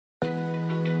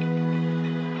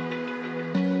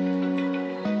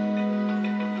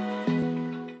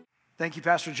Thank you,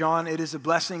 Pastor John. It is a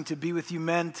blessing to be with you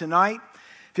men tonight.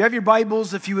 If you have your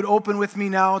Bibles, if you would open with me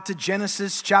now to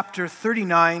Genesis chapter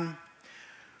 39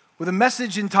 with a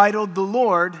message entitled, "The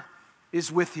Lord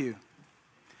is with you."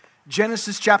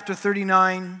 Genesis chapter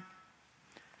 39,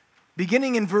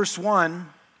 beginning in verse 1,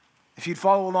 if you'd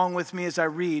follow along with me as I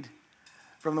read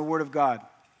from the Word of God.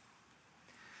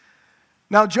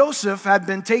 Now Joseph had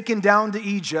been taken down to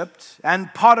Egypt,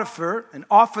 and Potiphar, an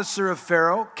officer of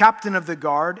Pharaoh, captain of the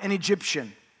guard, an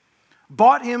Egyptian,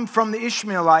 bought him from the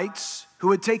Ishmaelites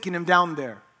who had taken him down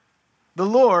there. The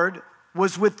Lord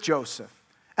was with Joseph,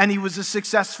 and he was a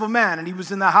successful man, and he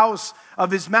was in the house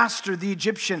of his master, the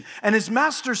Egyptian. And his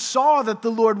master saw that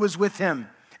the Lord was with him,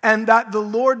 and that the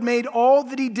Lord made all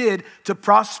that he did to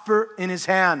prosper in his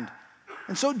hand.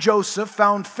 And so Joseph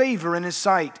found favor in his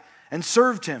sight and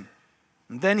served him.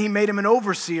 And then he made him an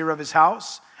overseer of his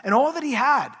house, and all that he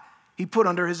had he put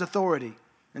under his authority.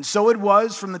 And so it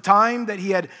was from the time that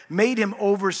he had made him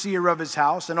overseer of his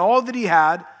house, and all that he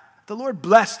had, the Lord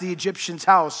blessed the Egyptian's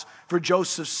house for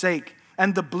Joseph's sake.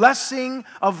 And the blessing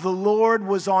of the Lord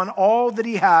was on all that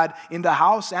he had in the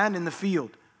house and in the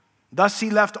field. Thus he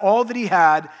left all that he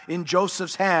had in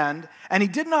Joseph's hand, and he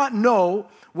did not know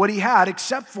what he had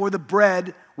except for the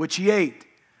bread which he ate.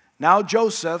 Now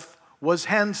Joseph was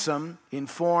handsome in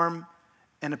form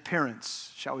and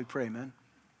appearance. Shall we pray, man?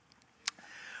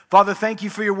 Father, thank you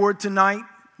for your word tonight.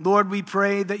 Lord, we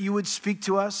pray that you would speak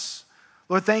to us.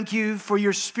 Lord, thank you for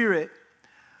your Spirit,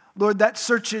 Lord, that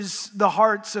searches the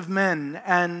hearts of men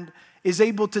and is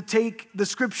able to take the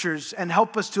Scriptures and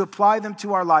help us to apply them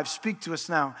to our lives. Speak to us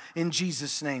now in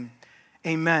Jesus' name.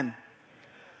 Amen.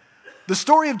 The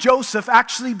story of Joseph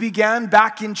actually began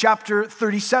back in chapter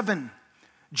 37.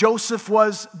 Joseph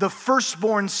was the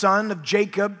firstborn son of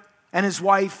Jacob and his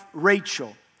wife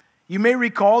Rachel. You may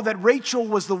recall that Rachel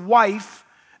was the wife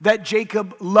that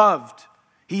Jacob loved.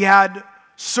 He had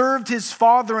served his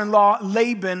father-in-law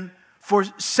Laban for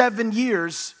 7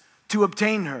 years to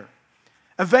obtain her.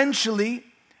 Eventually,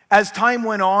 as time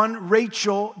went on,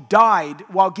 Rachel died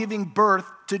while giving birth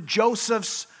to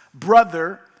Joseph's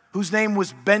brother, whose name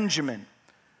was Benjamin.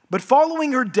 But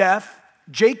following her death,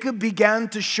 Jacob began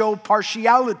to show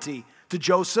partiality to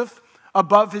Joseph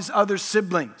above his other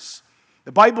siblings.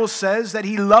 The Bible says that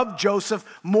he loved Joseph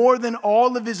more than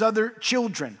all of his other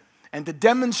children. And to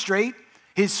demonstrate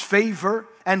his favor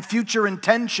and future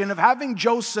intention of having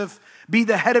Joseph be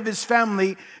the head of his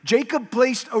family, Jacob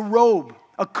placed a robe,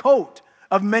 a coat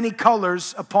of many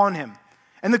colors upon him.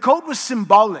 And the coat was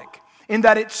symbolic in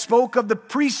that it spoke of the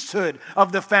priesthood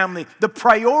of the family, the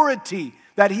priority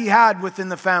that he had within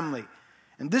the family.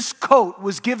 And this coat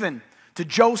was given to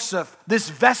Joseph. This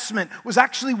vestment was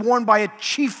actually worn by a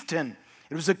chieftain.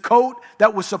 It was a coat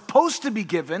that was supposed to be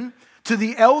given to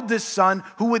the eldest son,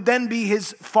 who would then be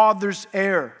his father's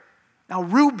heir. Now,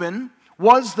 Reuben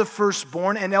was the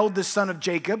firstborn and eldest son of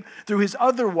Jacob through his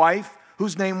other wife,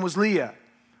 whose name was Leah.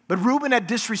 But Reuben had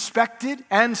disrespected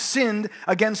and sinned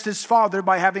against his father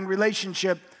by having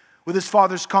relationship with his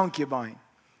father's concubine.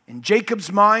 In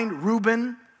Jacob's mind,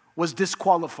 Reuben was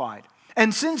disqualified.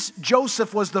 And since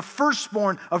Joseph was the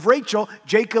firstborn of Rachel,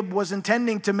 Jacob was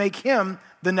intending to make him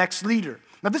the next leader.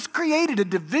 Now, this created a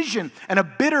division and a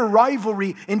bitter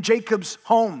rivalry in Jacob's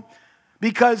home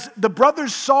because the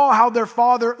brothers saw how their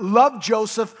father loved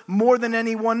Joseph more than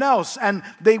anyone else, and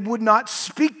they would not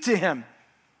speak to him.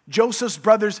 Joseph's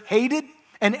brothers hated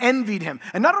and envied him,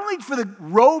 and not only for the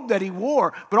robe that he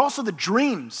wore, but also the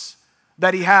dreams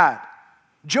that he had.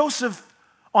 Joseph,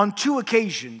 on 2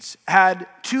 occasions, had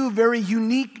 2 very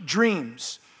unique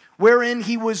dreams wherein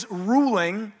he was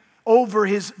ruling over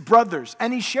his brothers.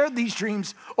 And he shared these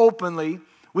dreams openly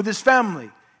with his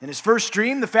family. In his first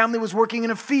dream, the family was working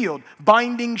in a field,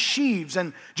 binding sheaves.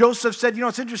 And Joseph said,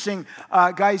 it's interesting,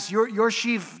 guys, your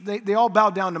sheaf, they all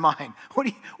bowed down to mine. What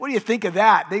do you think of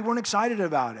that? They weren't excited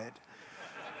about it.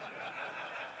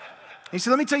 He said,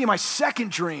 let me tell you my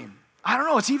second dream. I don't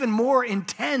know, it's even more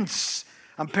intense.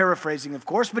 I'm paraphrasing, of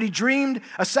course, but he dreamed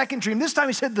a second dream. This time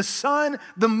he said the sun,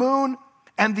 the moon,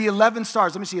 and the 11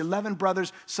 stars. Let me see, 11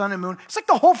 brothers, sun and moon. It's like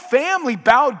the whole family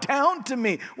bowed down to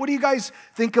me. What do you guys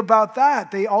think about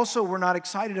that? They also were not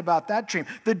excited about that dream.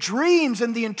 The dreams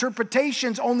and the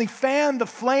interpretations only fanned the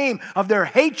flame of their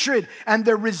hatred and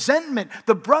their resentment.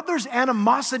 The brothers'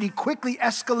 animosity quickly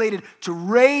escalated to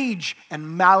rage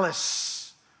and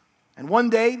malice. And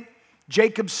one day,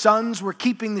 Jacob's sons were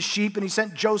keeping the sheep, and he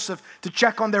sent Joseph to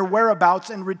check on their whereabouts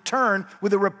and return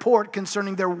with a report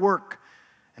concerning their work.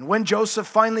 And when Joseph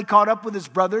finally caught up with his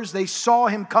brothers, they saw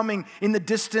him coming in the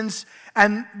distance,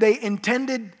 and they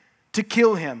intended to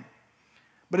kill him.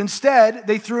 But instead,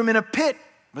 they threw him in a pit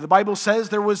But the Bible says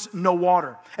there was no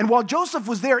water. And while Joseph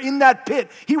was there in that pit,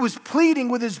 he was pleading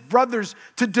with his brothers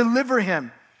to deliver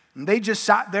him. And they just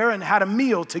sat there and had a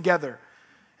meal together.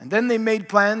 And then they made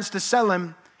plans to sell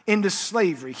him into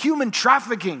slavery. Human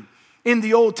trafficking in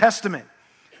the Old Testament.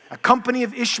 A company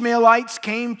of Ishmaelites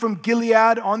came from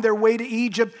Gilead on their way to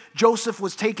Egypt. Joseph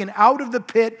was taken out of the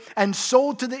pit and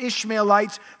sold to the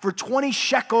Ishmaelites for 20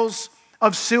 shekels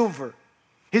of silver.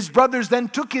 His brothers then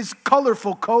took his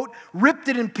colorful coat, ripped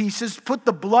it in pieces, put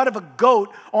the blood of a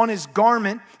goat on his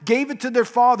garment, gave it to their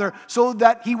father so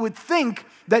that he would think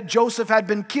that Joseph had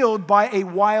been killed by a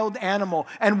wild animal.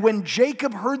 And when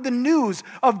Jacob heard the news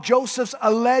of Joseph's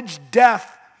alleged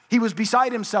death, he was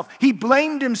beside himself. He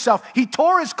blamed himself. He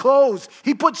tore his clothes.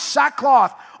 He put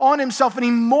sackcloth on himself, and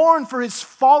he mourned for his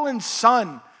fallen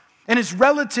son. And his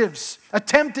relatives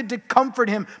attempted to comfort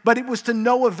him, but it was to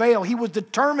no avail. He was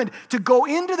determined to go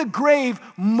into the grave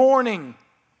mourning.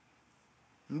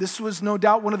 And this was no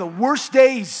doubt one of the worst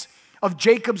days of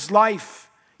Jacob's life.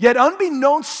 Yet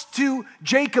unbeknownst to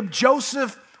Jacob,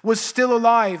 Joseph was still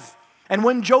alive. And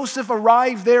when Joseph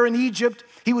arrived there in Egypt,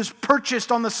 he was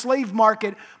purchased on the slave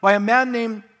market by a man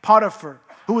named Potiphar,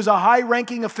 who was a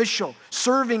high-ranking official,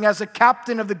 serving as a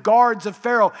captain of the guards of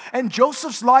Pharaoh. And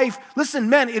Joseph's life,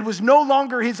 listen, men, it was no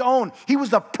longer his own. He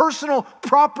was the personal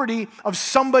property of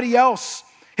somebody else.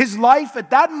 His life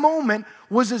at that moment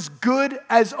was as good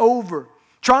as over.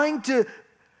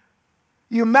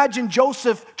 You imagine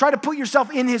Joseph, try to put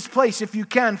yourself in his place if you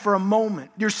can for a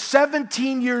moment. You're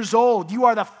 17 years old. You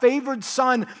are the favored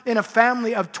son in a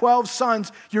family of 12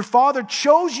 sons. Your father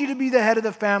chose you to be the head of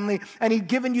the family, and he'd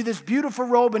given you this beautiful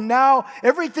robe, and now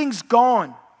everything's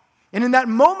gone. And in that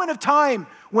moment of time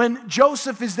when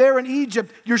Joseph is there in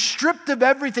Egypt, you're stripped of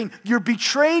everything. You're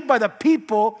betrayed by the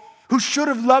people who should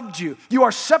have loved you. You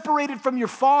are separated from your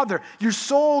father. You're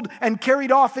sold and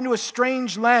carried off into a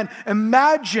strange land.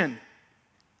 Imagine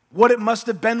what it must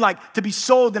have been like to be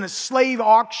sold in a slave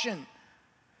auction.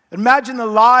 Imagine the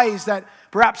lies that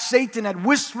perhaps Satan had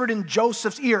whispered in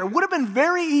Joseph's ear. It would have been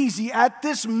very easy at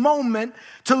this moment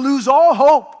to lose all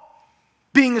hope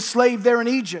being a slave there in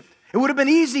Egypt. It would have been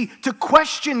easy to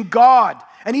question God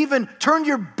and even turn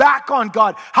your back on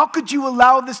God. How could you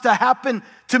allow this to happen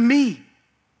to me?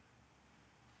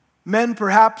 Men,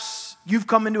 perhaps you've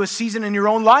come into a season in your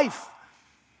own life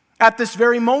at this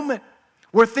very moment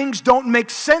where things don't make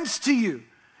sense to you.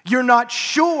 You're not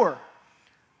sure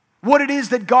what it is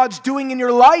that God's doing in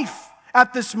your life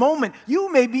at this moment.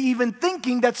 You may be even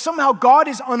thinking that somehow God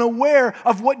is unaware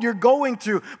of what you're going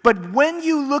through. But when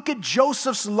you look at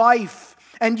Joseph's life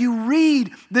and you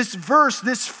read this verse,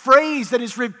 this phrase that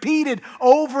is repeated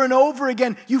over and over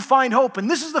again, you find hope. And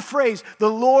this is the phrase,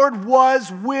 the Lord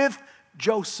was with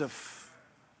Joseph.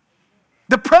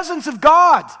 The presence of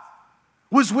God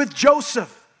was with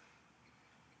Joseph.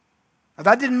 Now,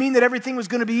 that didn't mean that everything was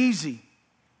going to be easy,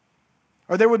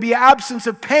 or there would be absence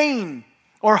of pain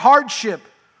or hardship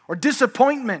or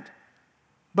disappointment,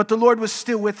 but the Lord was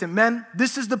still with him. Men,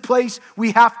 this is the place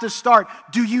we have to start.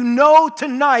 Do you know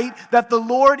tonight that the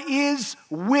Lord is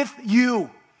with you?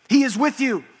 He is with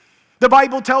you. The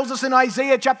Bible tells us in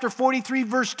Isaiah chapter 43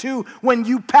 verse 2, when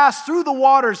you pass through the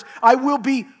waters, I will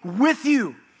be with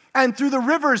you. And through the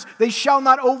rivers, they shall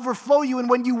not overflow you. And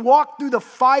when you walk through the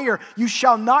fire, you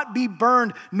shall not be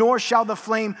burned, nor shall the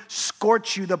flame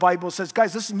scorch you, the Bible says.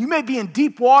 Guys, listen, you may be in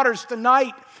deep waters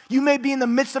tonight. You may be in the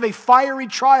midst of a fiery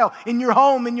trial in your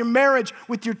home, in your marriage,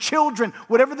 with your children,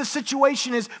 whatever the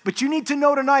situation is. But you need to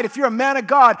know tonight, if you're a man of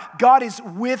God, God is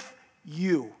with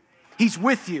you. He's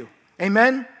with you.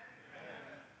 Amen?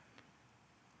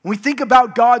 When we think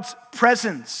about God's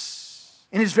presence,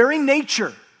 in his very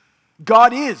nature,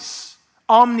 God is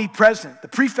omnipresent. The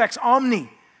prefix omni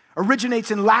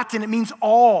originates in Latin. It means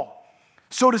all.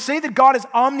 So to say that God is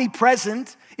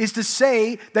omnipresent is to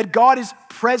say that God is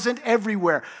present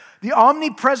everywhere. The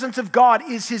omnipresence of God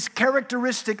is his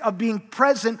characteristic of being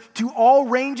present to all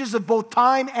ranges of both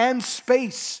time and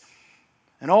space.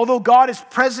 And although God is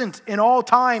present in all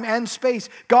time and space,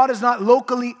 God is not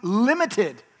locally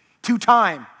limited to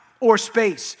time or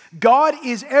space. God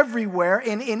is everywhere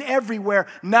and in everywhere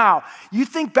now. You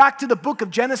think back to the book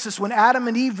of Genesis when Adam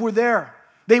and Eve were there.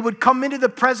 They would come into the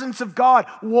presence of God,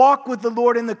 walk with the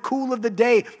Lord in the cool of the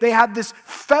day. They had this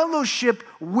fellowship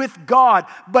with God.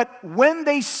 But when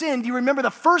they sinned, you remember the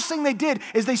first thing they did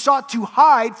is they sought to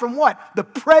hide from what? The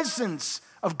presence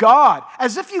of God,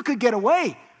 as if you could get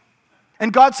away.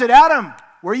 And God said, Adam,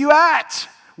 where are you at?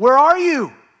 Where are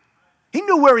you? He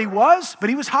knew where he was, but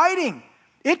he was hiding.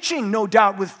 Itching, no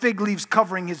doubt, with fig leaves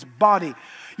covering his body.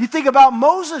 You think about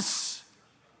Moses.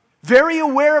 very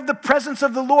aware of the presence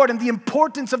of the Lord and the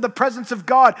importance of the presence of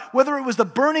God, whether it was the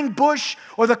burning bush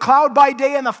or the cloud by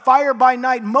day and the fire by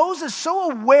night. Moses so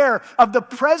aware of the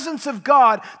presence of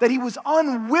God that he was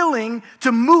unwilling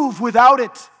to move without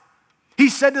it. He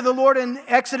said to the Lord in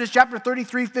Exodus chapter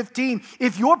 33:15,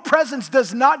 if your presence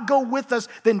does not go with us,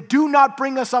 then do not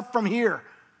bring us up from here.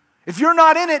 If you're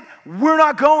not in it, we're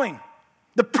not going.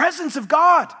 The presence of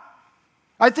God.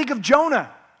 I think of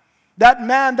Jonah, that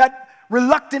man, that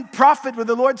reluctant prophet where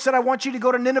the Lord said, I want you to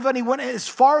go to Nineveh, and he went as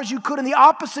far as you could in the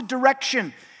opposite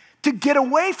direction to get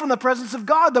away from the presence of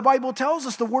God. The Bible tells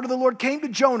us the word of the Lord came to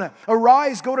Jonah.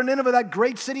 Arise, go to Nineveh, that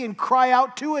great city, and cry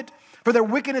out to it, for their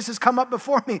wickedness has come up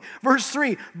before me. Verse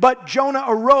 3, but Jonah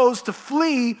arose to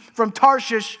flee from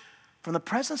Tarshish from the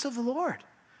presence of the Lord.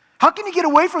 How can you get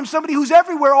away from somebody who's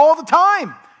everywhere all the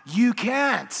time? You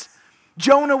can't.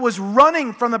 Jonah was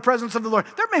running from the presence of the Lord.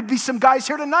 There may be some guys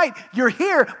here tonight. You're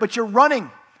here, but you're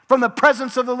running from the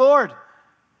presence of the Lord.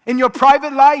 In your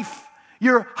private life,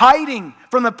 you're hiding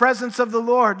from the presence of the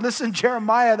Lord. Listen,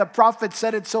 Jeremiah, the prophet,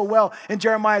 said it so well in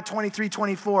Jeremiah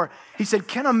 23:24. He said,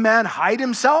 can a man hide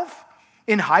himself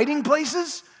in hiding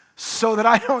places so that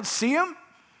I don't see him?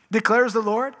 Declares the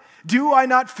Lord. Do I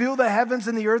not feel the heavens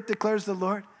and the earth, declares the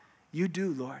Lord? You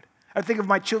do, Lord. I think of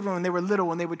my children when they were little,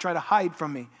 when they would try to hide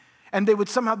from me. And they would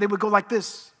go like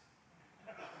this.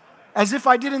 As if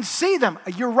I didn't see them.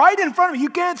 You're right in front of me. You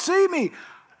can't see me.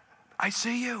 I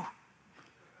see you.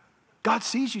 God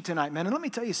sees you tonight, man. And let me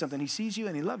tell you something. He sees you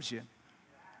and he loves you.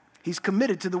 He's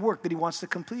committed to the work that he wants to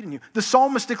complete in you. The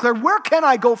psalmist declared, where can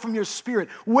I go from your spirit?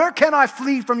 Where can I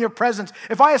flee from your presence?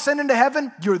 If I ascend into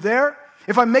heaven, you're there.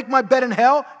 If I make my bed in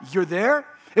hell, you're there.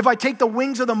 If I take the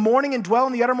wings of the morning and dwell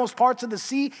in the uttermost parts of the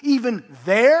sea, even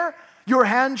there, your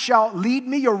hand shall lead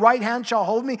me, your right hand shall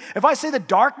hold me. If I say the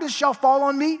darkness shall fall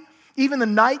on me, even the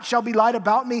night shall be light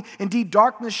about me. Indeed,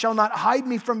 darkness shall not hide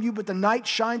me from you, but the night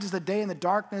shines as the day, and the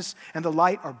darkness and the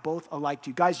light are both alike to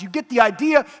you. Guys, you get the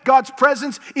idea. God's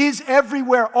presence is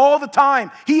everywhere all the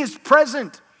time. He is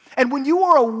present. And when you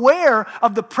are aware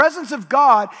of the presence of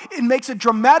God, it makes a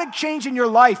dramatic change in your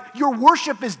life. Your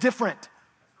worship is different.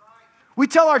 We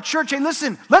tell our church, hey,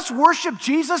 listen, let's worship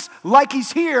Jesus like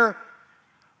he's here,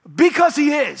 because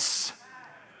he is.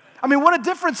 I mean, what a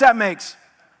difference that makes.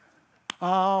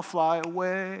 I'll fly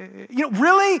away. You know,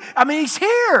 really? I mean, he's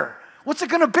here. What's it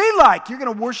going to be like? You're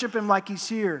going to worship him like he's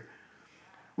here.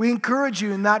 We encourage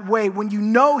you in that way. When you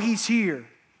know he's here,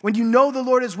 when you know the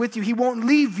Lord is with you, he won't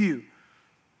leave you.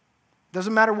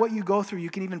 Doesn't matter what you go through. You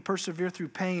can even persevere through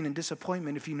pain and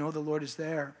disappointment if you know the Lord is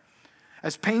there.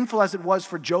 As painful as it was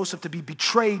for Joseph to be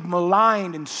betrayed,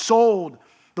 maligned, and sold,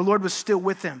 the Lord was still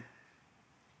with him.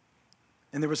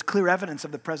 And there was clear evidence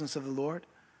of the presence of the Lord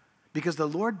because the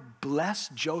Lord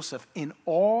blessed Joseph in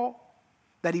all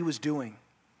that he was doing.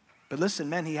 But listen,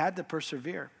 man, he had to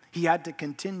persevere. He had to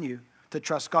continue to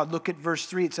trust God. Look at verse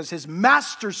 3. It says, his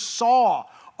master saw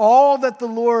that the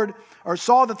Lord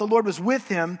was with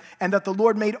him, and that the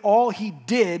Lord made all he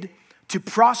did to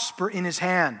prosper in his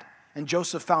hand. And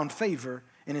Joseph found favor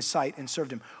in his sight and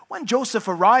served him. When Joseph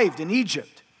arrived in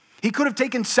Egypt, he could have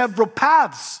taken several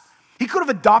paths. He could have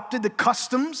adopted the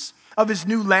customs of his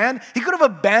new land. He could have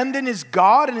abandoned his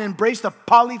God and embraced the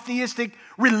polytheistic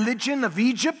religion of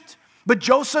Egypt. But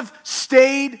Joseph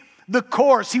stayed the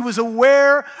course. He was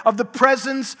aware of the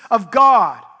presence of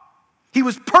God. He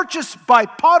was purchased by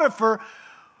Potiphar,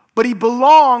 but he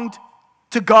belonged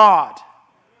to God.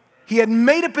 He had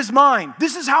made up his mind.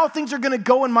 This is how things are going to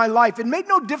go in my life. It made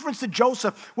no difference to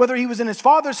Joseph whether he was in his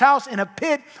father's house in a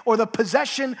pit or the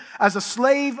possession as a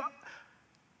slave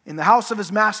in the house of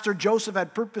his master. Joseph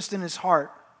had purposed in his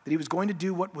heart that he was going to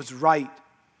do what was right.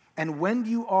 And when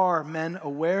you are, men,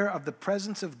 aware of the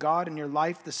presence of God in your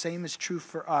life, the same is true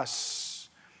for us.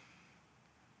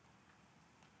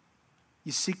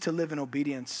 You seek to live in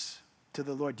obedience to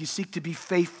the Lord. You seek to be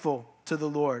faithful to the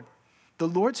Lord. The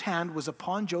Lord's hand was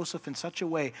upon Joseph in such a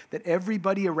way that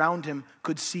everybody around him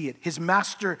could see it. His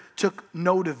master took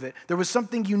note of it. There was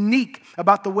something unique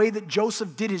about the way that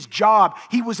Joseph did his job.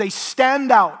 He was a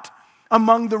standout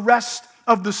among the rest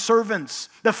of the servants.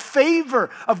 The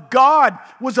favor of God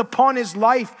was upon his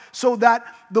life so that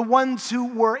the ones who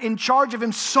were in charge of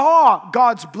him saw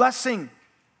God's blessing.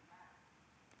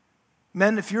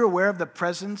 Men, if you're aware of the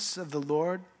presence of the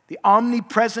Lord, the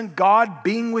omnipresent God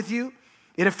being with you,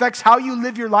 it affects how you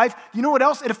live your life. You know what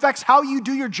else? It affects how you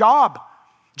do your job.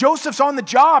 Joseph's on the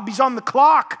job. He's on the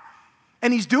clock.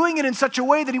 And he's doing it in such a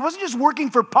way that he wasn't just working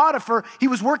for Potiphar, he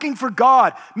was working for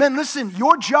God. Men, listen,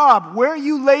 your job, where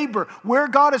you labor, where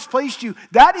God has placed you,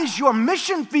 that is your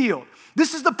mission field.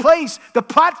 This is the place, the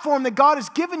platform that God has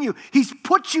given you. He's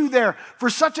put you there for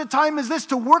such a time as this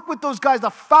to work with those guys, the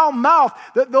foul mouth,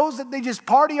 those that they just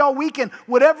party all weekend.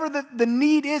 Whatever the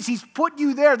need is, He's put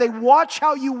you there. They watch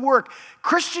how you work.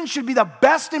 Christians should be the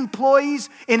best employees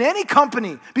in any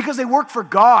company because they work for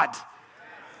God.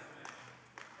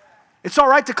 It's all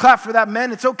right to clap for that,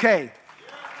 men. It's okay.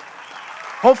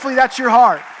 Hopefully that's your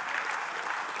heart.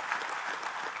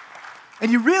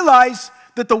 And you realize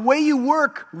that the way you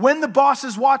work when the boss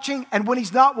is watching and when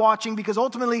he's not watching, because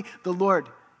ultimately the Lord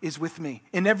is with me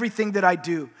in everything that I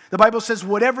do. The Bible says,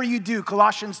 whatever you do,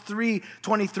 Colossians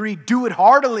 3:23, do it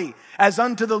heartily as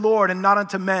unto the Lord and not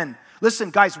unto men.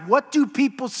 Listen, guys, what do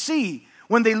people see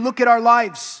when they look at our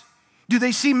lives? Do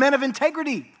they see men of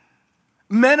integrity,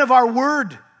 men of our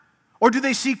word, or do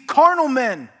they see carnal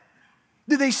men?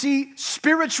 Do they see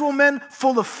spiritual men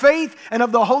full of faith and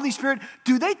of the Holy Spirit?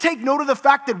 Do they take note of the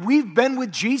fact that we've been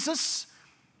with Jesus?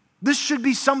 This should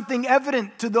be something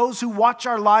evident to those who watch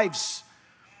our lives.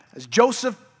 As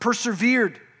Joseph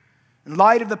persevered in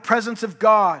light of the presence of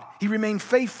God, he remained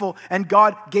faithful and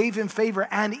God gave him favor.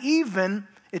 And even,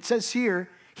 it says here,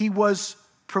 he was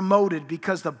promoted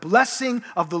because the blessing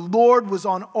of the Lord was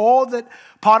on all that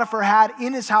Potiphar had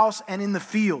in his house and in the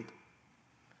field.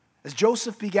 As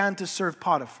Joseph began to serve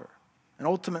Potiphar and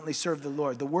ultimately serve the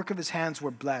Lord, the work of his hands were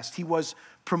blessed. He was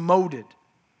promoted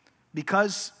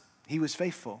because he was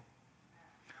faithful.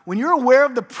 When you're aware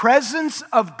of the presence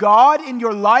of God in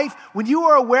your life, when you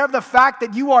are aware of the fact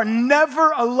that you are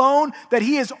never alone, that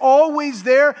He is always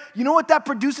there, you know what that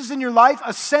produces in your life?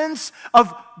 A sense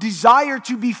of desire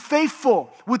to be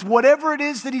faithful with whatever it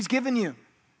is that He's given you.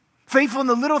 Faithful in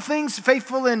the little things,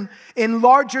 faithful in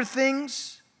larger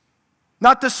things.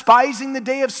 Not despising the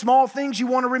day of small things. You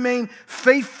want to remain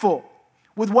faithful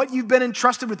with what you've been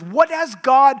entrusted with. What has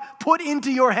God put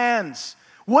into your hands?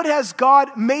 What has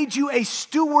God made you a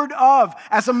steward of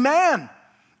as a man?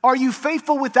 Are you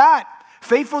faithful with that?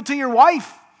 Faithful to your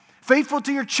wife? Faithful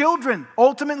to your children?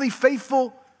 Ultimately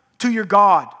faithful to your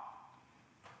God?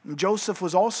 And Joseph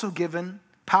was also given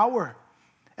power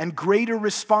and greater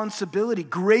responsibility,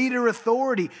 greater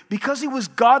authority because he was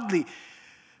godly.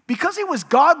 Because he was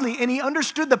godly and he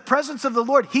understood the presence of the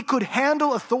Lord, he could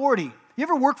handle authority. You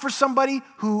ever work for somebody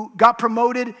who got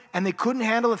promoted and they couldn't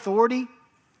handle authority?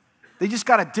 They just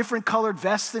got a different colored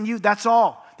vest than you. That's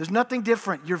all. There's nothing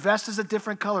different. Your vest is a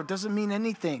different color. It doesn't mean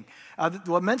anything.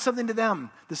 Well, it meant something to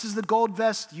them. This is the gold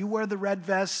vest. You wear the red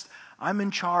vest. I'm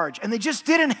in charge. And they just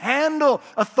didn't handle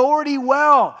authority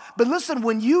well. But listen,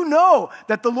 when you know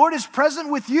that the Lord is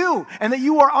present with you and that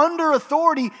you are under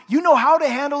authority, you know how to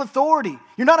handle authority.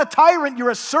 You're not a tyrant, you're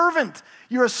a servant.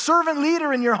 You're a servant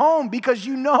leader in your home because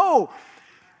you know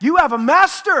you have a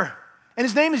master and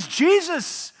his name is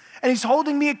Jesus and he's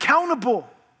holding me accountable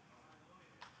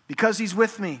because he's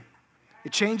with me.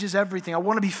 It changes everything. I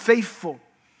want to be faithful.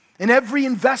 In every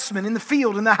investment, in the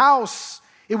field, in the house,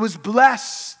 it was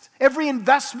blessed. Every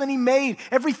investment he made,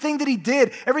 everything that he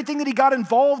did, everything that he got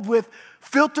involved with,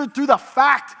 filtered through the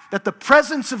fact that the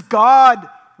presence of God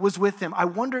was with him. I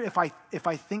wonder if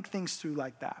I think things through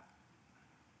like that.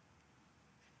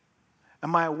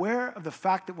 Am I aware of the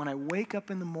fact that when I wake up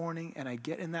in the morning and I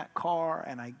get in that car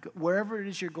and I go, wherever it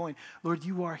is you're going, Lord,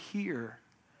 you are here.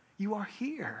 You are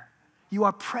here. You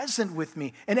are present with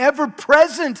me. An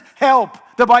ever-present help,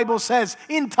 the Bible says,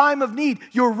 in time of need.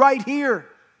 You're right here.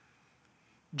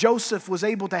 Joseph was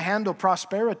able to handle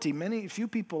prosperity. Few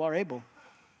people are able.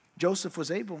 Joseph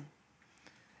was able.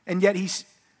 And yet he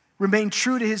remained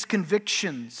true to his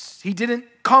convictions. He didn't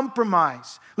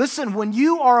compromise. Listen, when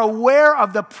you are aware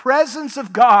of the presence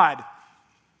of God,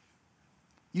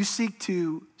 you seek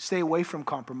to stay away from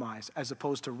compromise as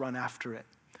opposed to run after it.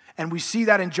 And we see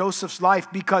that in Joseph's life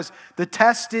because the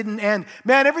test didn't end.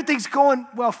 Man, everything's going,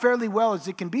 fairly well as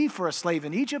it can be for a slave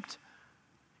in Egypt.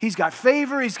 He's got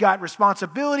favor. He's got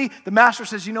responsibility. The master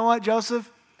says, you know what,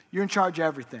 Joseph? You're in charge of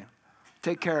everything.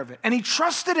 Take care of it. And he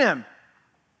trusted him.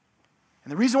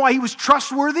 And the reason why he was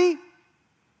trustworthy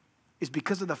is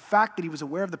because of the fact that he was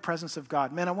aware of the presence of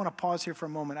God. Man, I want to pause here for a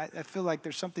moment. I feel like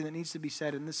there's something that needs to be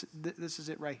said, and this is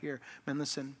it right here. Man,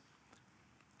 listen.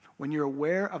 When you're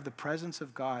aware of the presence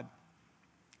of God,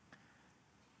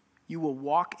 you will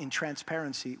walk in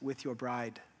transparency with your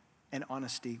bride and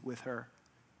honesty with her.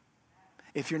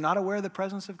 If you're not aware of the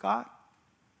presence of God,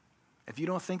 if you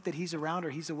don't think that he's around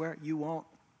or he's aware, you won't.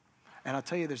 And I'll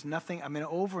tell you, there's nothing,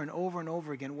 over and over and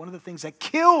over again, one of the things that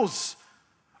kills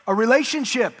a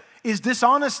relationship is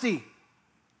dishonesty,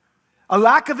 a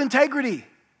lack of integrity.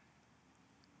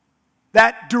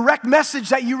 That direct message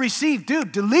that you received,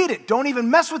 dude, delete it. Don't even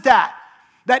mess with that.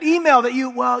 That email that it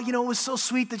was so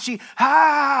sweet that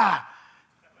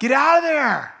Get out of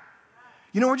there.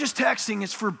 You know, we're just texting.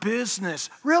 It's for business.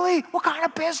 Really? What kind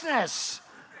of business?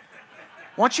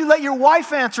 Why don't you let your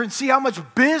wife answer and see how much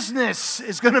business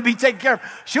is going to be taken care of?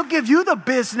 She'll give you the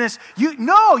business. You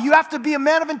have to be a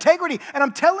man of integrity. And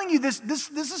I'm telling you, this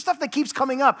is stuff that keeps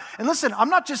coming up. And listen, I'm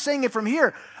not just saying it from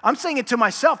here. I'm saying it to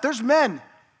myself. There's men,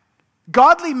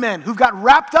 godly men, who've got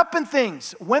wrapped up in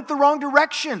things, went the wrong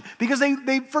direction because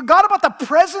they forgot about the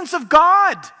presence of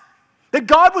God. That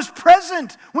God was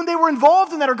present when they were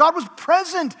involved in that, or God was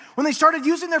present when they started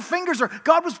using their fingers, or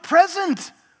God was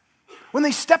present when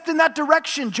they stepped in that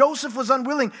direction. Joseph was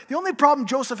unwilling. The only problem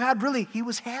Joseph had, really, he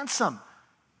was handsome.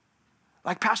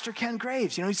 Like Pastor Ken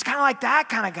Graves, you know, he's kind of like that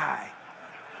kind of guy.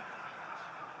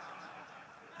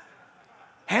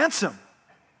 Handsome,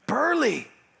 burly.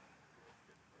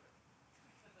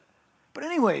 But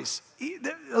anyways,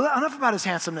 enough about his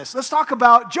handsomeness. Let's talk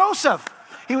about Joseph.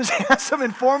 He was handsome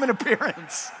in form and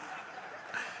appearance.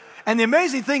 And the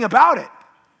amazing thing about it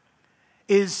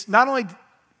is not only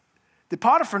did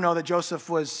Potiphar know that Joseph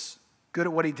was good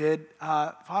at what he did,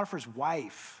 Potiphar's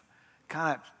wife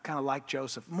kind of liked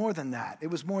Joseph. More than that. It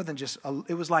was more than just,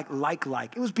 it was like.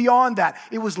 It was beyond that.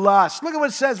 It was lust. Look at what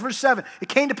it says, verse 7. It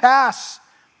came to pass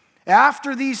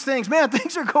after these things. Man,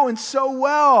 things are going so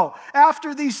well.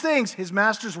 After these things, his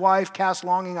master's wife cast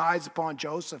longing eyes upon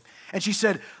Joseph. And she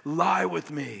said, lie with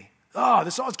me. Oh,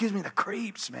 this always gives me the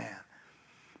creeps, man.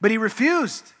 But he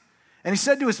refused. And he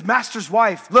said to his master's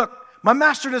wife, look, my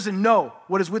master doesn't know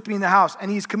what is with me in the house,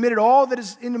 and he's committed all that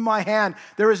is into my hand.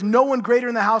 There is no one greater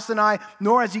in the house than I,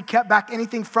 nor has he kept back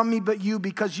anything from me but you,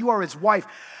 because you are his wife.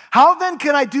 How then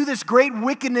can I do this great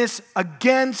wickedness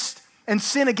against and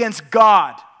sin against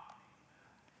God?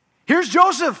 Here's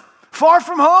Joseph, far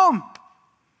from home.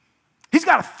 He's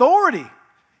got authority.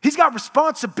 He's got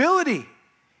responsibility.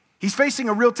 He's facing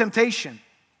a real temptation.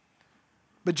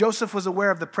 But Joseph was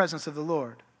aware of the presence of the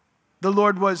Lord. The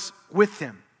Lord was with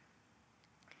him.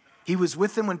 He was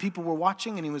with them when people were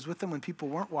watching, and he was with them when people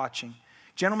weren't watching.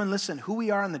 Gentlemen, listen, who we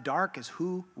are in the dark is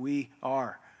who we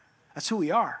are. That's who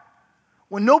we are.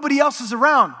 When nobody else is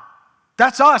around,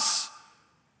 that's us.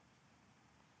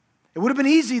 It would have been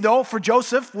easy, though, for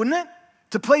Joseph, wouldn't it?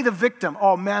 To play the victim.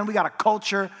 Oh, man, we got a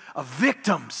culture of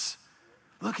victims.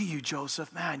 Look at you,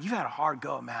 Joseph. Man, you've had a hard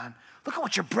go, man. Look at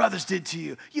what your brothers did to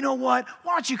you. You know what?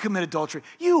 Why don't you commit adultery?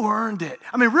 You earned it.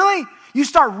 I mean, really? You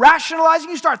start rationalizing,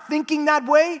 you start thinking that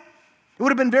way? It would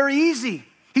have been very easy.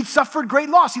 He'd suffered great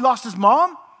loss. He lost his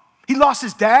mom. He lost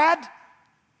his dad.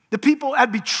 The people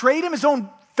had betrayed him, his own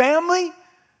family.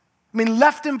 I mean,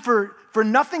 left him for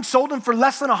nothing, sold him for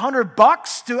less than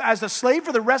 $100 as a slave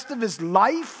for the rest of his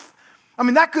life. I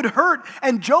mean, that could hurt.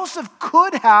 And Joseph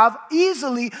could have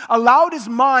easily allowed his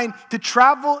mind to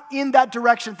travel in that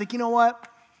direction. Think, you know what?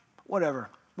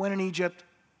 Whatever. When in Egypt,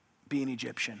 be an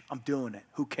Egyptian. I'm doing it.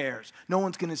 Who cares? No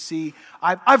one's going to see.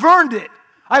 I've earned it.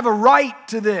 I have a right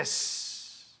to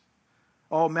this.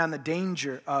 Oh man, the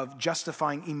danger of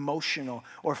justifying emotional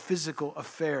or physical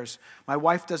affairs. My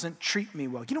wife doesn't treat me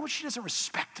well. You know what? She doesn't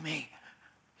respect me.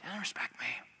 She doesn't respect me.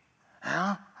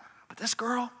 Huh? But this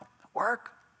girl at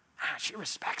work, she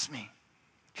respects me.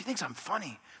 She thinks I'm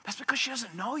funny. That's because she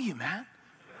doesn't know you, man.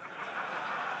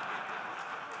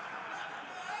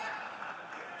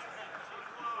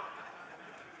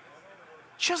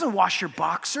 She doesn't wash your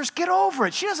boxers. Get over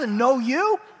it. She doesn't know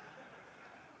you.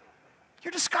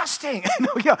 You're disgusting.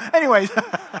 Anyways,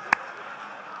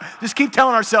 just keep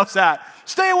telling ourselves that.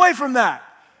 Stay away from that.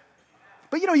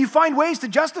 But you find ways to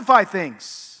justify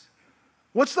things.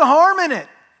 What's the harm in it?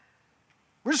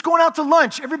 We're just going out to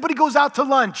lunch. Everybody goes out to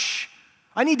lunch.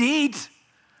 I need to eat.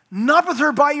 Not with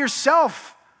her by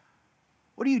yourself.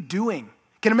 What are you doing?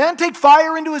 Can a man take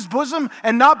fire into his bosom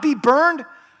and not be burned?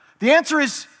 The answer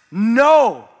is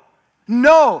no.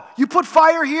 No. You put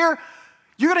fire here,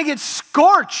 you're going to get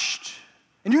scorched.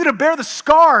 And you're going to bear the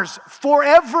scars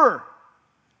forever.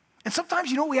 And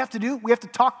sometimes you know what we have to do? We have to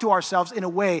talk to ourselves in a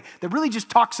way that really just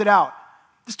talks it out.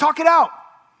 Just talk it out.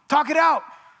 Talk it out.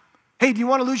 Hey, do you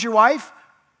want to lose your wife?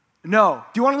 No.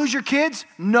 Do you want to lose your kids?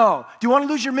 No. Do you want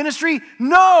to lose your ministry?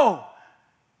 No.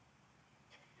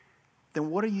 Then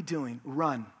what are you doing?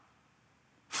 Run.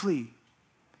 Flee.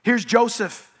 Here's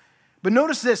Joseph. But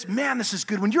notice this, man, this is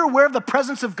good. When you're aware of the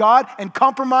presence of God and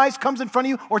compromise comes in front of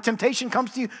you or temptation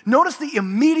comes to you, notice the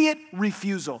immediate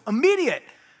refusal. Immediate.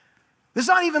 There's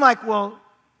not even like, well,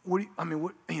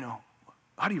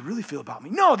 how do you really feel about me?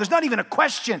 No, there's not even a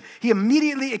question. He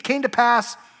immediately, it came to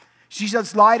pass, she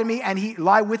says, lie with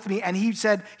me. And he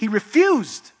said, he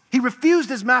refused. He refused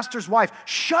his master's wife.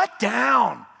 Shut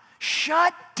down.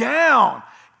 Shut down.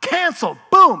 Cancel.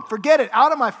 Boom. Forget it.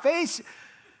 Out of my face.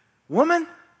 Woman.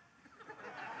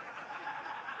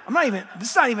 This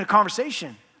is not even a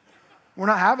conversation. We're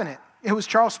not having it. It was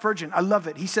Charles Spurgeon. I love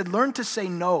it. He said, learn to say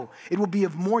no. It will be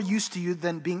of more use to you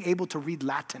than being able to read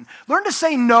Latin. Learn to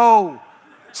say no.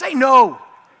 Say no.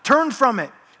 Turn from it.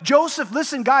 Joseph,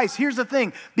 listen, guys, here's the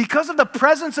thing. Because of the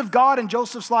presence of God in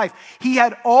Joseph's life, he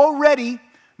had already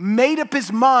made up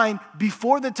his mind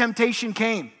before the temptation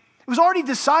came. It was already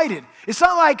decided. It's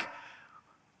not like,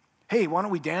 hey, why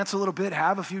don't we dance a little bit,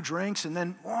 have a few drinks, and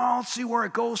then, well, let's see where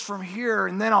it goes from here,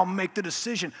 and then I'll make the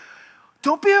decision.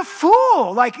 Don't be a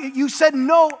fool. Like, you said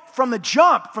no from the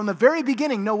jump, from the very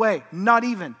beginning. No way, not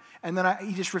even. And then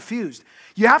he just refused.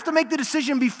 You have to make the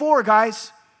decision before,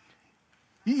 guys.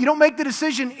 You don't make the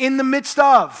decision in the midst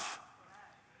of.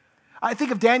 I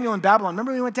think of Daniel in Babylon.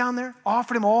 Remember when he went down there?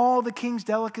 Offered him all the king's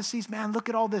delicacies. Man, look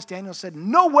at all this. Daniel said,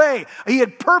 no way. He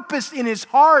had purposed in his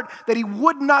heart that he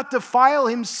would not defile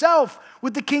himself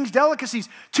with the king's delicacies.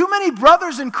 Too many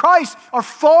brothers in Christ are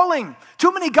falling.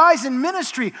 Too many guys in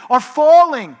ministry are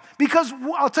falling. Because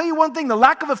I'll tell you one thing, the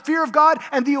lack of a fear of God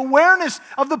and the awareness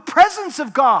of the presence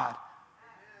of God.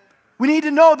 We need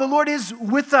to know the Lord is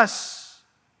with us.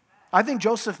 I think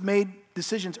Joseph made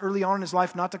decisions early on in his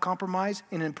life not to compromise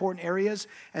in important areas.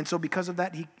 And so because of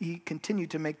that, he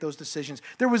continued to make those decisions.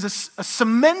 There was a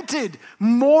cemented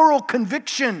moral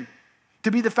conviction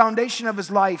to be the foundation of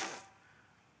his life.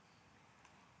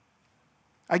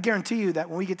 I guarantee you that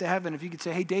when we get to heaven, if you could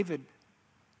say, hey, David,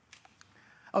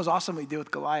 that was awesome what you did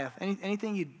with Goliath.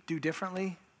 Anything you do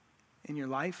differently in your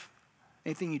life?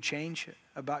 Anything you change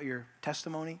about your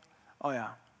testimony? Oh,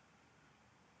 yeah.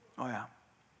 Oh, yeah.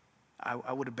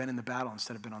 I would have been in the battle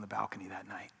instead of been on the balcony that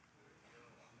night.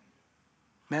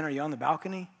 Men, are you on the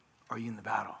balcony or are you in the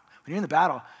battle? When you're in the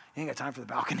battle, you ain't got time for the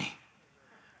balcony.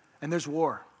 And there's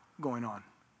war going on,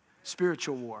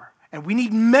 spiritual war. And we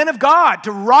need men of God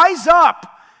to rise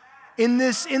up in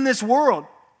this world,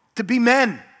 to be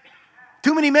men.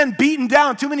 Too many men beaten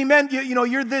down, too many men,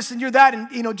 you're this and you're that, and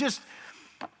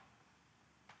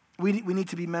we need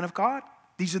to be men of God.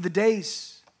 These are the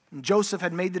days. And Joseph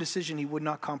had made the decision he would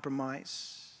not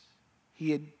compromise.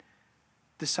 He had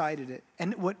decided it.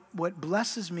 And what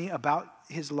blesses me about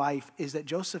his life is that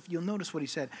Joseph, you'll notice what he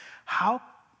said. How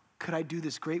could I do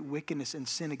this great wickedness and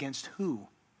sin against who?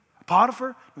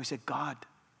 Potiphar? No, he said, God.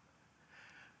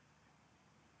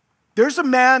 There's a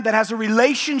man that has a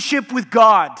relationship with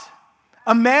God.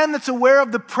 A man that's aware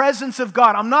of the presence of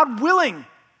God. I'm not willing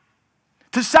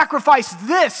to sacrifice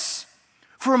this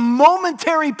for a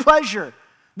momentary pleasure.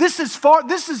 This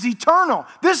is eternal.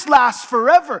 This lasts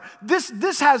forever.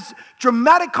 This has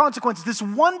dramatic consequences. This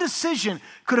one decision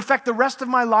could affect the rest of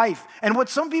my life. And what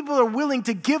some people are willing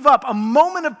to give up, a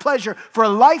moment of pleasure for a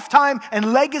lifetime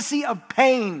and legacy of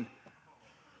pain.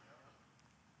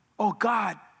 Oh,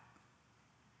 God,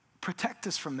 protect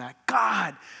us from that.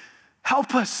 God,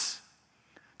 help us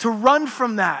to run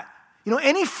from that.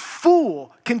 Any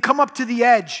fool can come up to the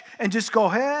edge and just go,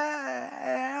 hey.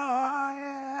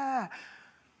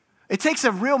 It takes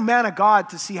a real man of God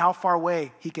to see how far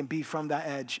away he can be from that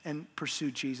edge and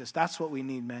pursue Jesus. That's what we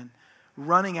need, man.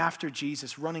 Running after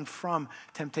Jesus, running from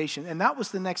temptation. And that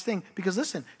was the next thing. Because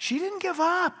listen, she didn't give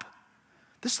up.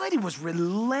 This lady was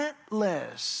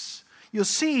relentless. You'll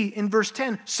see in verse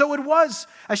 10, so it was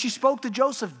as she spoke to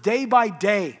Joseph day by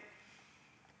day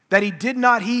that he did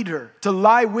not heed her, to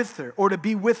lie with her or to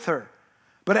be with her.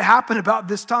 But it happened about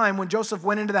this time when Joseph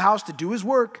went into the house to do his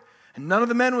work, and none of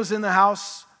the men was in the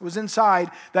house, was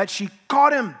inside, that she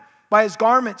caught him by his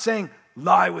garment, saying,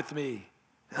 lie with me.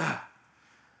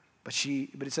 But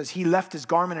it says he left his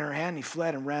garment in her hand, and he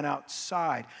fled and ran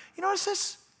outside. You notice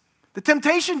this? The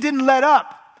temptation didn't let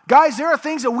up. Guys, there are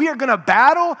things that we are going to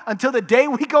battle until the day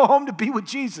we go home to be with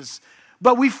Jesus.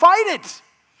 But we fight it.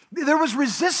 There was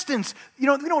resistance. You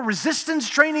know what resistance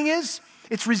training is?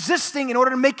 It's resisting in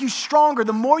order to make you stronger.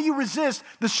 The more you resist,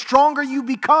 the stronger you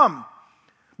become.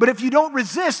 But if you don't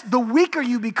resist, the weaker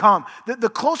you become. The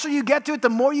closer you get to it, the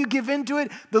more you give into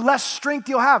it, the less strength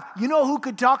you'll have. You know who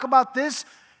could talk about this?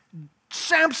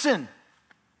 Samson.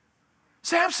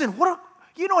 Samson,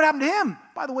 you know what happened to him?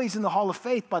 By the way, he's in the Hall of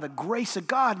Faith by the grace of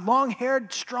God.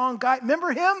 Long-haired, strong guy.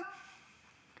 Remember him?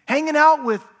 Hanging out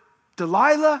with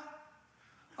Delilah.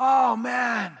 Oh,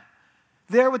 man.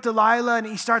 There with Delilah, and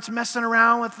he starts messing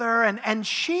around with her, and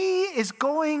she is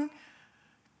going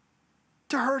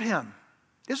to hurt him.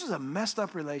 This was a messed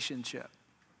up relationship.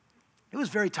 It was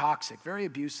very toxic, very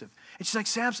abusive. And she's like,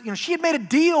 Samson, she had made a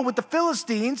deal with the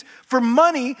Philistines for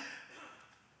money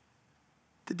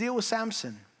to deal with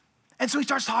Samson. And so he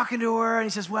starts talking to her, and he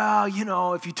says, well,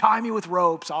 if you tie me with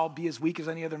ropes, I'll be as weak as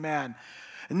any other man.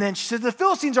 And then she says, the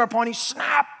Philistines are upon you.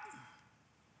 Snap.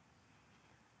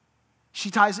 He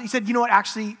said, you know what,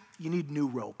 actually, you need new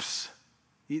ropes.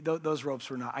 Those ropes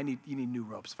were not, you need new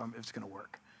ropes if it's going to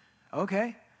work.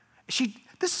 Okay.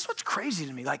 This is what's crazy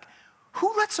to me. Like,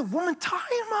 who lets a woman tie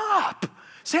him up?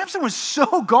 Samson was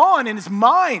so gone in his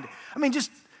mind. I mean,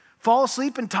 just fall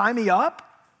asleep and tie me up?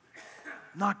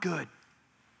 Not good.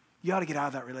 You ought to get out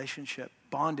of that relationship.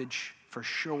 Bondage, for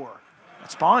sure.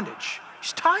 That's bondage.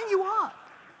 He's tying you up.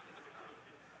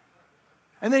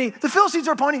 And then the Philistines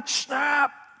are upon him.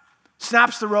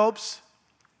 Snaps the ropes.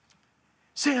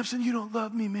 Samson, you don't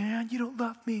love me, man. You don't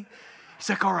love me. He's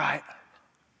like, all right.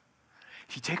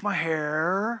 If you take my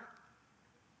hair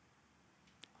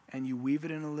and you weave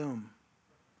it in a loom,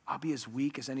 I'll be as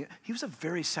weak as any. He was a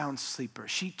very sound sleeper.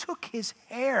 She took his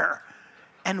hair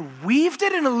and weaved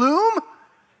it in a loom.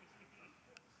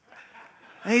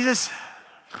 And he just,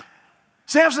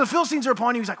 Samson, the Philistines are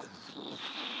upon you. He's like,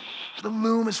 the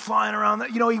loom is flying around.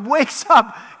 He wakes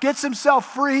up, gets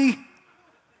himself free.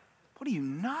 What are you,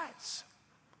 nuts?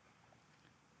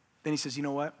 Then he says, you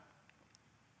know what?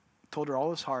 Told her all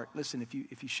his heart, listen, if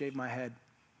you shave my head,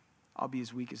 I'll be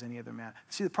as weak as any other man.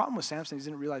 See, the problem with Samson, he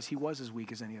didn't realize he was as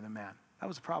weak as any other man. That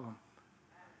was the problem.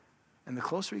 And the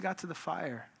closer he got to the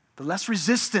fire, the less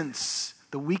resistance,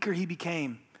 the weaker he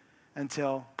became,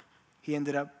 until he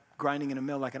ended up grinding in a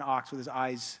mill like an ox with his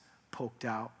eyes poked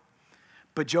out.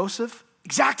 But Joseph,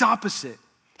 exact opposite.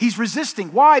 He's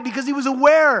resisting. Why? Because he was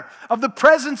aware of the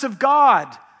presence of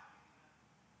God.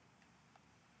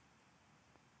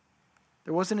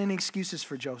 There wasn't any excuses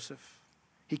for Joseph.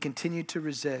 He continued to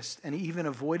resist, and he even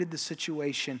avoided the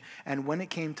situation. And when it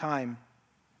came time,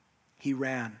 he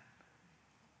ran.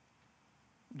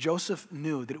 Joseph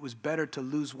knew that it was better to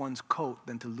lose one's coat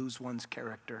than to lose one's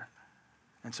character.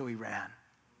 And so he ran.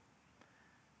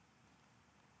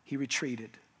 He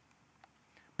retreated.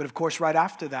 But of course, right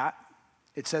after that,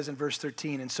 it says in verse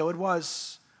 13, and so it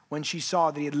was when she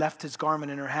saw that he had left his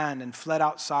garment in her hand and fled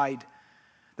outside,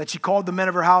 that she called the men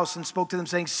of her house and spoke to them,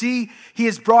 saying, see, he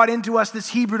has brought into us this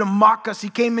Hebrew to mock us. He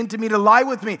came into me to lie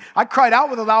with me. I cried out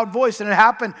with a loud voice, and it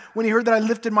happened when he heard that I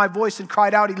lifted my voice and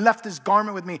cried out, he left his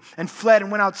garment with me and fled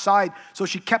and went outside. So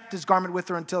she kept his garment with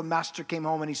her until the master came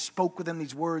home, and he spoke with him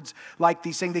these words like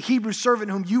these, saying, the Hebrew servant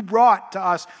whom you brought to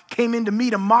us came into me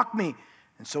to mock me.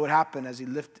 And so it happened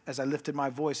as I lifted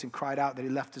my voice and cried out that he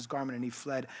left his garment and he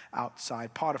fled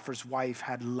outside. Potiphar's wife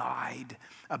had lied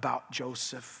about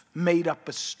Joseph, made up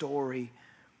a story,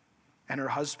 and her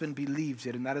husband believed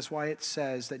it. And that is why it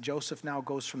says that Joseph now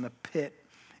goes from the pit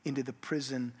into the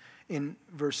prison in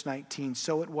verse 19.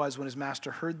 So it was when his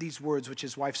master heard these words which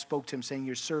his wife spoke to him, saying,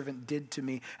 your servant did to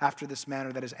me after this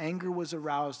manner, that his anger was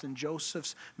aroused, and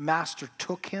Joseph's master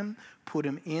took him, put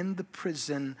him in the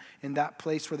prison, in that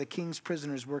place where the king's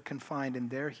prisoners were confined, and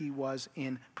there he was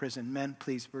in prison. Men,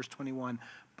 please, verse 21,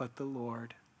 but the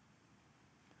Lord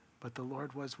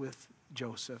was with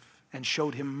Joseph and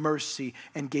showed him mercy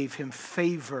and gave him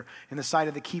favor in the sight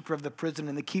of the keeper of the prison.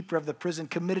 And the keeper of the prison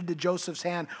committed to Joseph's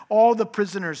hand all the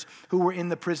prisoners who were in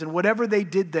the prison, whatever they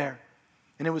did there.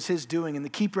 And it was his doing. And the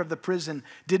keeper of the prison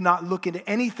did not look into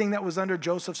anything that was under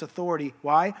Joseph's authority.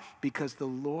 Why? Because the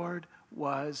Lord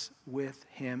was with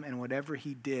him. And whatever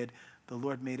he did, the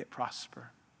Lord made it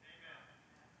prosper.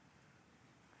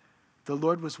 The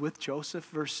Lord was with Joseph,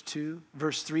 verse 2.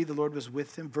 Verse 3, the Lord was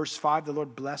with him. Verse 5, the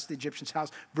Lord blessed the Egyptian's house.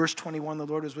 Verse 21, the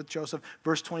Lord was with Joseph.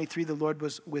 Verse 23, the Lord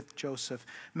was with Joseph.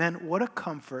 Man, what a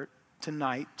comfort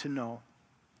tonight to know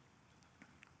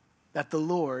that the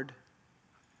Lord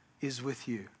is with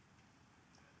you,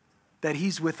 that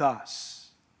he's with us.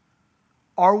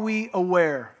 Are we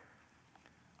aware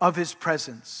of his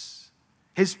presence?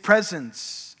 His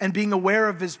presence and being aware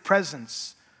of his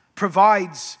presence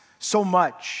provides so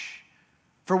much.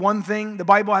 For one thing, the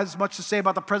Bible has much to say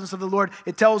about the presence of the Lord.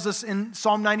 It tells us in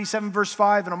Psalm 97 verse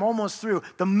 5, and I'm almost through,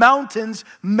 the mountains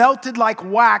melted like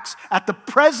wax at the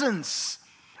presence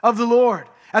of the Lord.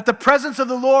 At the presence of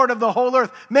the Lord of the whole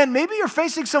earth. Man, maybe you're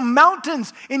facing some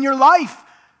mountains in your life.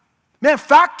 Man,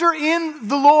 factor in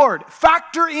the Lord.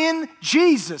 Factor in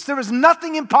Jesus. There is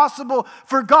nothing impossible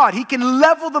for God. He can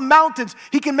level the mountains.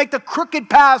 He can make the crooked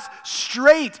paths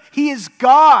straight. He is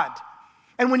God.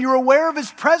 And when you're aware of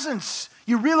his presence,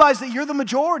 you realize that you're the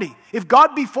majority. If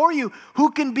God be for you,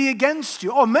 who can be against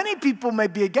you? Oh, many people may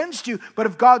be against you, but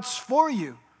if God's for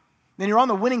you, then you're on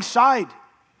the winning side.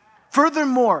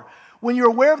 Furthermore, when you're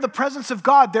aware of the presence of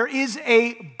God, there is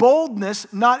a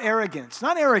boldness, not arrogance.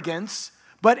 Not arrogance,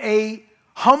 but a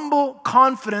humble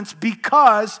confidence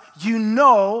because you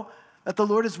know that the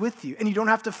Lord is with you. And you don't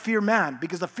have to fear man,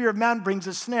 because the fear of man brings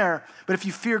a snare. But if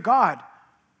you fear God,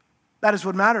 that is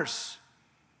what matters.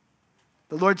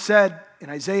 The Lord said in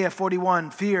Isaiah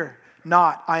 41, fear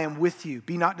not, I am with you.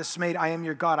 Be not dismayed, I am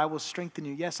your God. I will strengthen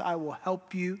you. Yes, I will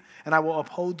help you, and I will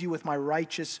uphold you with my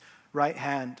righteous right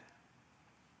hand.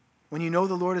 When you know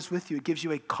the Lord is with you, it gives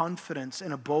you a confidence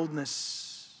and a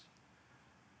boldness.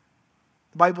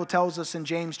 The Bible tells us in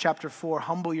James chapter 4,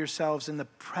 humble yourselves in the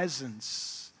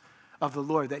presence of the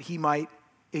Lord, that he might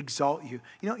exalt you.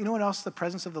 You know what else the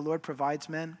presence of the Lord provides,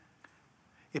 men?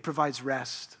 It provides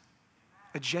rest.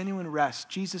 A genuine rest.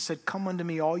 Jesus said, come unto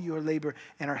me, all you who labor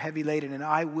and are heavy laden, and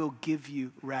I will give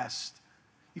you rest.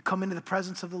 You come into the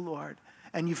presence of the Lord,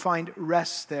 and you find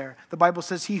rest there. The Bible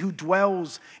says, he who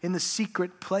dwells in the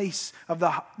secret place of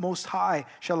the Most High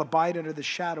shall abide under the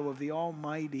shadow of the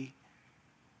Almighty.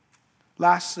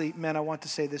 Lastly, men, I want to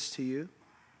say this to you.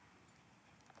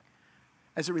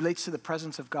 As it relates to the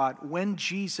presence of God, when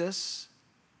Jesus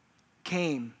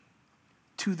came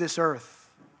to this earth,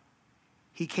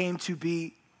 he came to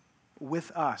be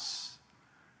with us.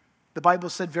 The Bible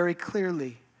said very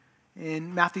clearly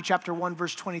in Matthew chapter 1,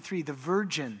 verse 23, the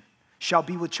virgin shall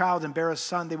be with child and bear a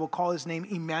son. They will call his name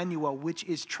Emmanuel, which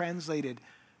is translated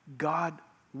God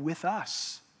with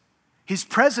us. His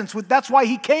presence, that's why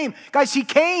he came. Guys, he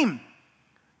came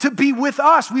to be with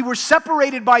us. We were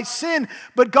separated by sin,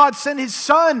 but God sent his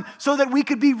son so that we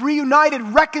could be reunited,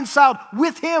 reconciled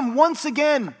with him once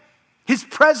again. His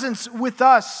presence with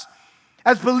us.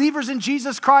 As believers in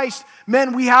Jesus Christ,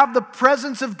 men, we have the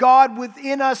presence of God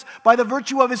within us by the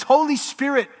virtue of his Holy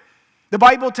Spirit. The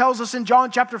Bible tells us in John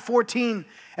chapter 14,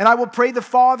 and I will pray the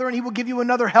Father, and he will give you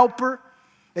another helper,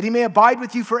 that he may abide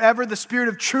with you forever, the Spirit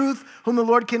of truth, whom the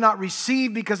Lord cannot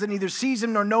receive because it neither sees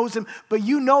him nor knows him. But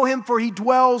you know him, for he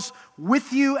dwells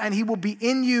with you and he will be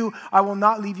in you. I will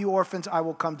not leave you orphans, I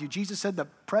will come to you. Jesus said the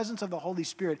presence of the Holy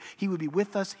Spirit, he would be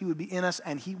with us, he would be in us,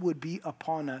 and he would be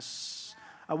upon us.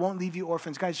 I won't leave you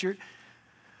orphans. Guys, you're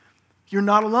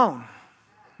not alone.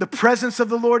 The presence of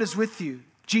the Lord is with you.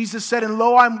 Jesus said, and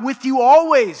lo, I'm with you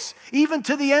always, even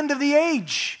to the end of the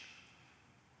age.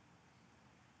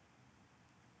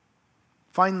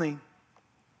 Finally,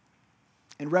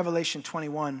 in Revelation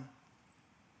 21,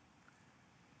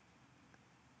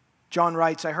 John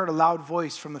writes, I heard a loud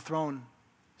voice from the throne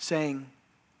saying,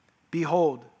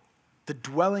 behold, the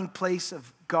dwelling place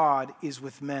of God is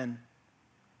with men,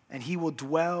 and he will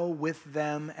dwell with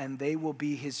them, and they will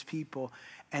be his people,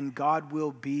 and God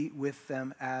will be with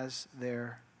them as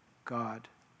their God.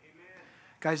 Amen.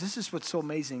 Guys, this is what's so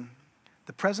amazing.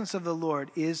 The presence of the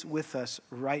Lord is with us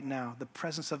right now. The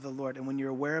presence of the Lord. And when you're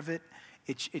aware of it,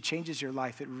 it changes your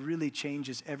life. It really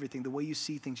changes everything. The way you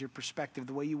see things, your perspective,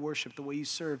 the way you worship, the way you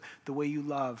serve, the way you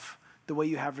love, the way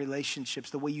you have relationships,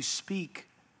 the way you speak,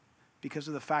 because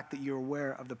of the fact that you're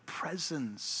aware of the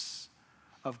presence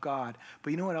of God.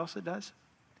 But you know what else it does?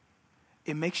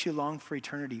 It makes you long for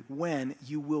eternity when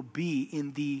you will be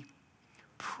in the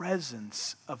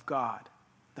presence of God.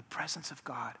 The presence of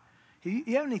God. You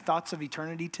have any thoughts of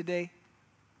eternity today?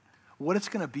 What it's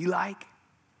going to be like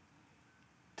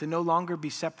to no longer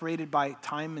be separated by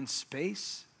time and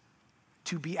space?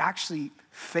 To be actually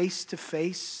face to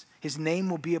face. His name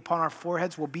will be upon our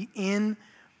foreheads. We'll be in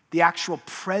the actual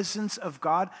presence of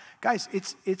God. Guys,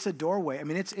 it's a doorway. I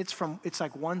mean, it's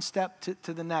like one step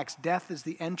to the next. Death is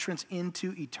the entrance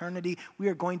into eternity. We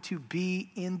are going to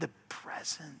be in the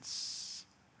presence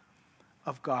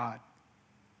of God.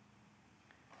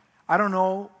 I don't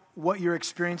know what you're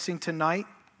experiencing tonight.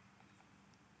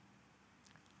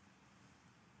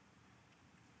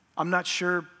 I'm not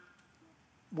sure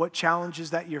what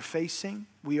challenges that you're facing.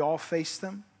 We all face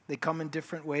them. They come in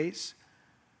different ways.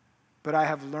 But I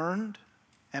have learned,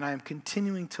 and I am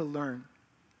continuing to learn,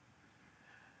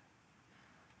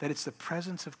 that it's the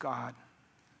presence of God,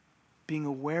 being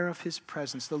aware of his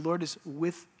presence. The Lord is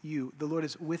with you. The Lord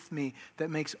is with me. That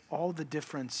makes all the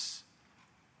difference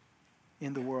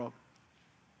in the world.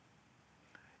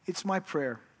 It's my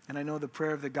prayer, and I know the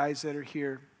prayer of the guys that are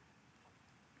here,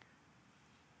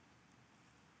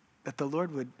 that the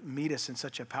Lord would meet us in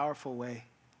such a powerful way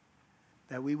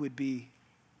that we would be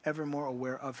ever more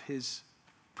aware of his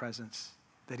presence,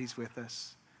 that he's with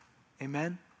us.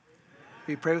 Amen?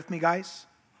 Will you pray with me, guys?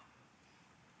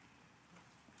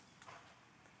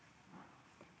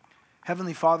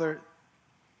 Heavenly Father,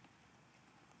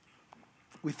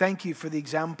 we thank you for the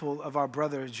example of our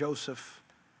brother Joseph.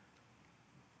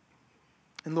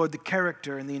 And Lord, the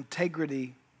character and the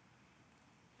integrity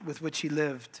with which he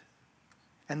lived,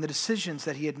 and the decisions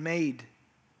that he had made,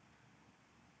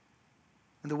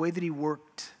 and the way that he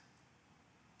worked,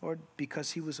 Lord,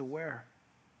 because he was aware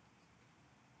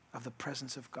of the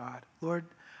presence of God. Lord,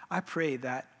 I pray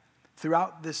that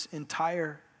throughout this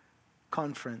entire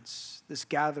conference, this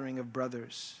gathering of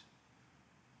brothers,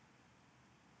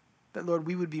 that, Lord,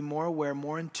 we would be more aware,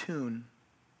 more in tune,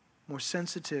 more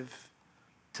sensitive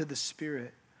to the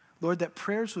Spirit. Lord, that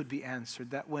prayers would be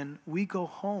answered, that when we go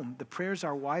home, the prayers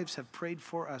our wives have prayed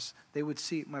for us, they would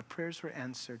see, my prayers were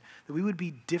answered, that we would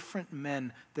be different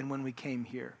men than when we came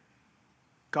here.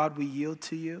 God, we yield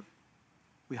to you.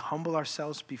 We humble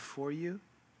ourselves before you.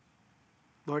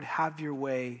 Lord, have your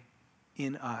way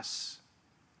in us.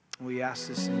 We ask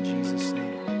this in Jesus'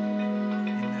 name.